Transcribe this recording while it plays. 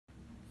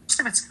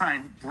of its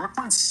kind,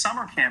 Brooklyn's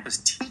summer camp is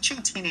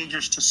teaching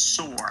teenagers to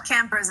soar.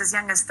 Campers as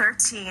young as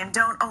 13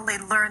 don't only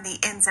learn the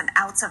ins and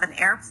outs of an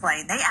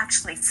airplane, they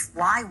actually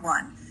fly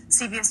one.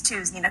 CBS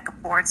 2's Nina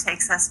Kapur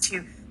takes us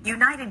to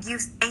United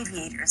Youth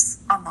Aviators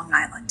on Long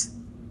Island.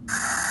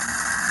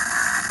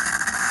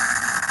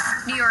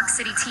 New York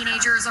City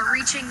teenagers are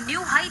reaching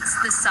new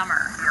heights this summer.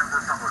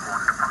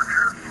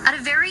 At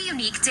a very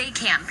unique day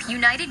camp,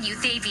 United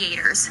Youth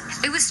Aviators.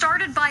 It was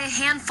started by a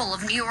handful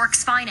of New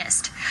York's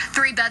finest.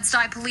 3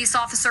 Bed-Stuy police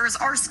officers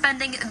are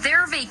spending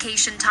their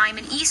vacation time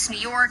in East New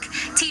York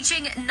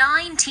teaching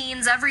 9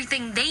 teens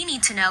everything they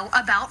need to know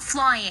about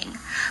flying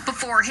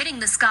before hitting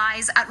the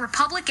skies at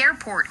Republic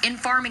Airport in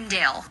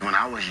Farmingdale. When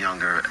I was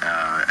younger,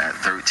 at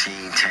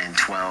 13, 10,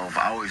 12,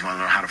 I always wanted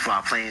to learn how to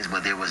fly planes,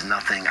 but there was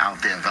nothing out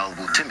there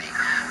available to me.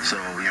 So,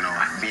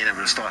 being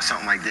able to start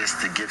something like this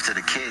to give to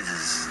the kids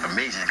is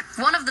amazing.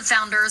 One of the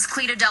founders,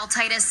 Cleta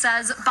Deltitis,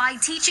 says by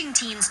teaching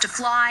teens to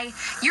fly,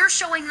 you're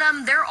showing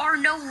them there are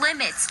no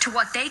limits to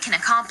what they can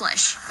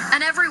accomplish.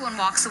 And everyone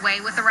walks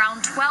away with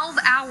around 12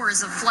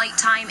 hours of flight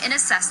time in a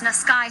Cessna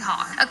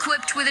Skyhawk,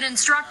 equipped with an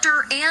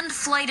instructor and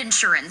flight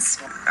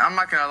insurance. I'm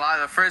not gonna lie,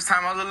 the first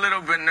time I was a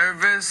little bit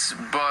nervous,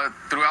 but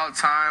throughout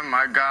time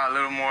I got a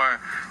little more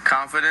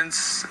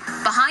confidence.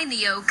 Behind the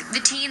yoke, the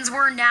teens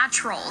were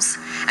naturals,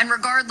 and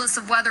regardless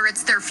of whether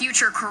it's their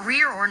future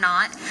career or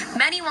not,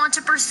 many want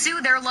to pursue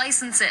their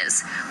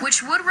licenses,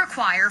 which would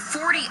require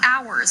 40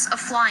 hours of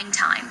flying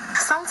time.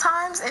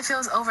 Sometimes it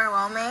feels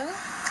overwhelming,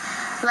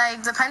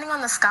 depending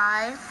on the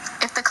sky.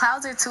 If the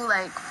clouds are too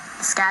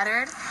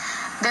scattered,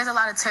 there's a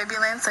lot of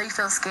turbulence, so you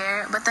feel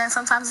scared, but then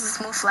sometimes it's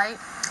a smooth flight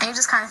and you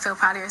just kind of feel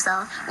proud of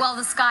yourself. Well,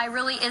 the sky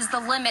really is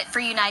the limit for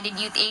United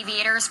Youth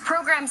Aviators.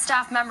 Program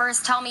staff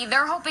members tell me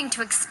they're hoping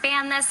to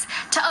expand this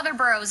to other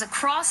boroughs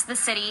across the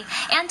city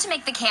and to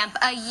make the camp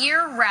a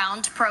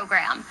year-round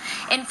program.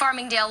 In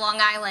Farmingdale, Long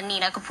Island,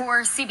 Nina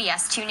Kapur,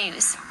 CBS 2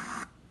 News.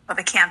 Well,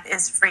 the camp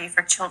is free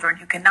for children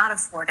who cannot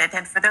afford it,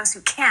 and for those who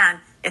can,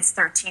 it's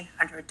 $1,300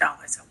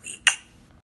 a week.